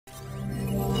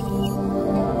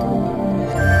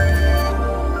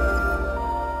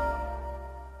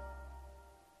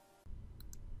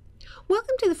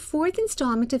to the fourth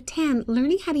installment of 10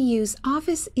 learning how to use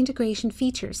Office integration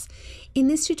features. In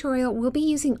this tutorial, we'll be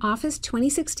using Office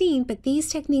 2016, but these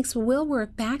techniques will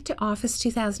work back to Office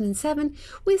 2007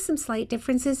 with some slight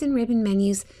differences in ribbon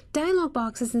menus, dialog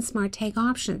boxes, and Smart Tag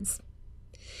options.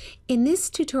 In this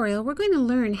tutorial, we're going to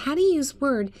learn how to use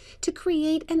Word to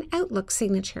create an Outlook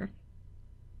signature.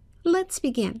 Let's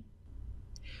begin.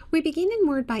 We begin in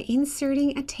Word by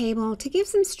inserting a table to give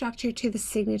some structure to the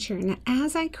signature. Now,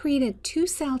 as I create a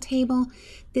two-cell table,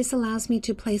 this allows me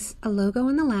to place a logo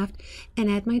on the left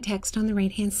and add my text on the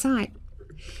right-hand side.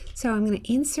 So I'm going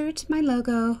to insert my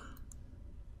logo,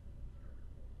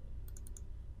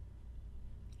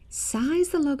 size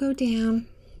the logo down,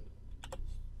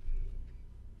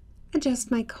 adjust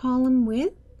my column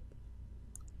width,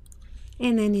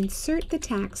 and then insert the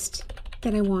text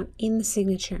that I want in the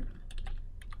signature.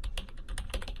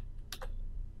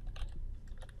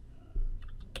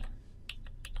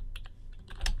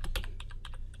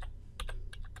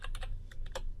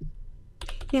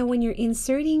 Now, when you're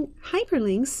inserting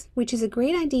hyperlinks, which is a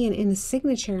great idea in a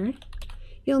signature,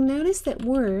 you'll notice that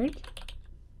Word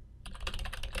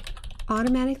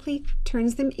automatically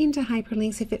turns them into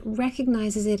hyperlinks if it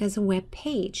recognizes it as a web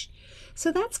page.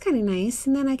 So that's kind of nice.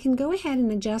 And then I can go ahead and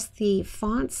adjust the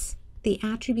fonts, the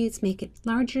attributes, make it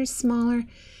larger, smaller,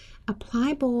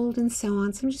 apply bold, and so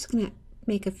on. So I'm just going to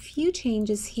make a few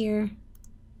changes here.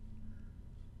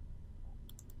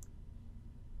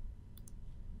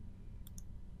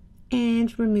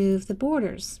 And remove the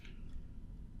borders.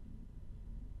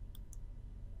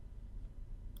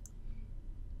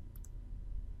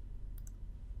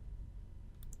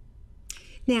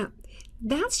 Now,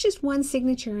 that's just one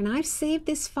signature, and I've saved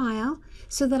this file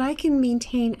so that I can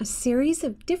maintain a series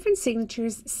of different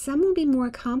signatures. Some will be more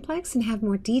complex and have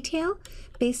more detail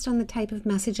based on the type of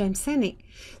message I'm sending.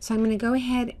 So I'm going to go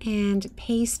ahead and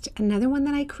paste another one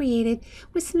that I created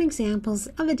with some examples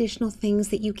of additional things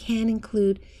that you can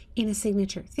include in a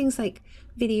signature. Things like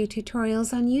video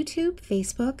tutorials on YouTube,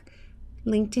 Facebook,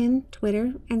 LinkedIn,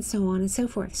 Twitter, and so on and so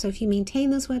forth. So if you maintain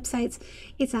those websites,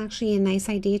 it's actually a nice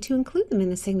idea to include them in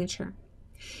a signature.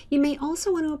 You may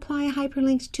also want to apply a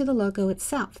hyperlink to the logo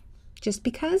itself, just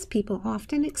because people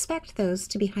often expect those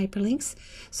to be hyperlinks.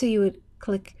 So you would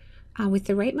click with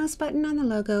the right mouse button on the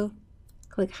logo,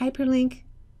 click hyperlink,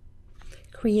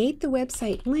 create the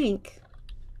website link,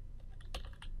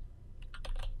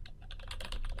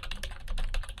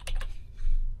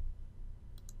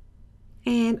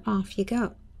 and off you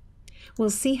go. We'll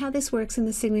see how this works in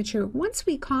the signature once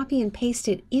we copy and paste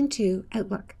it into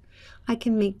Outlook. I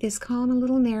can make this column a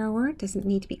little narrower. It doesn't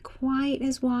need to be quite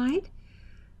as wide.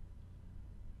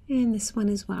 And this one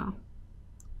as well.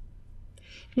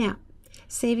 Now,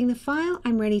 saving the file,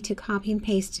 I'm ready to copy and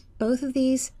paste both of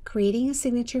these, creating a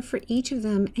signature for each of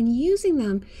them and using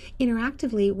them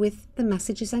interactively with the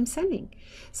messages I'm sending.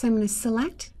 So I'm going to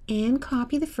select and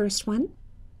copy the first one.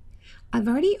 I've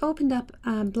already opened up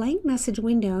a blank message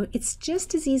window. It's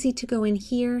just as easy to go in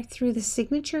here through the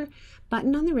signature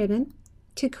button on the ribbon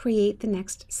to create the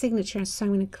next signature. So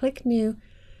I'm going to click New,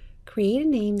 create a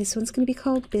name. This one's going to be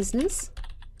called Business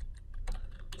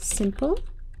Simple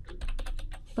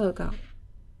Logo.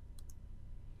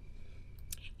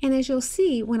 And as you'll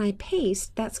see, when I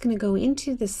paste, that's going to go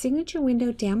into the signature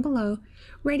window down below,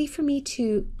 ready for me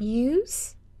to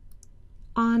use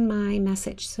on my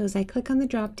message. So as I click on the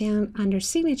drop down under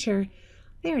signature,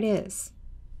 there it is.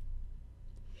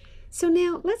 So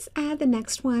now let's add the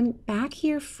next one back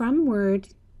here from Word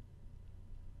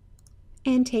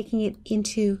and taking it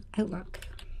into Outlook.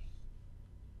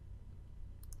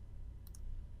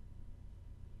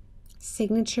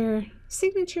 Signature,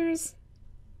 signatures,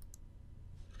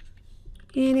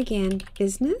 and again,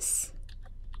 business,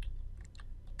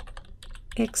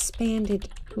 expanded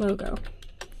logo.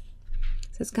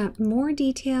 It's got more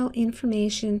detail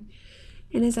information,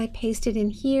 and as I paste it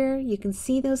in here, you can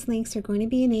see those links are going to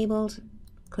be enabled.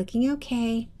 Clicking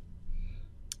OK,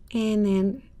 and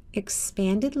then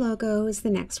expanded logo is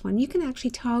the next one. You can actually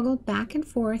toggle back and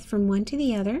forth from one to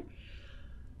the other,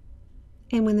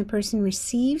 and when the person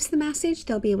receives the message,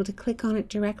 they'll be able to click on it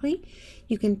directly.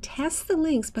 You can test the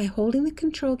links by holding the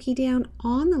Control key down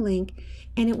on the link,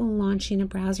 and it will launch in a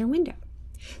browser window.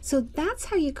 So that's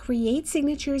how you create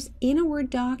signatures in a Word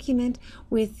document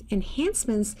with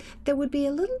enhancements that would be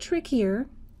a little trickier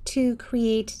to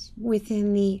create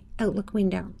within the Outlook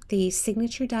window. The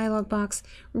signature dialog box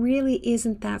really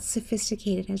isn't that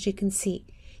sophisticated, as you can see.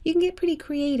 You can get pretty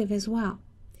creative as well.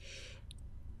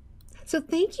 So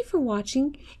thank you for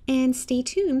watching, and stay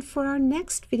tuned for our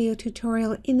next video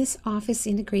tutorial in this Office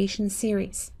integration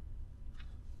series.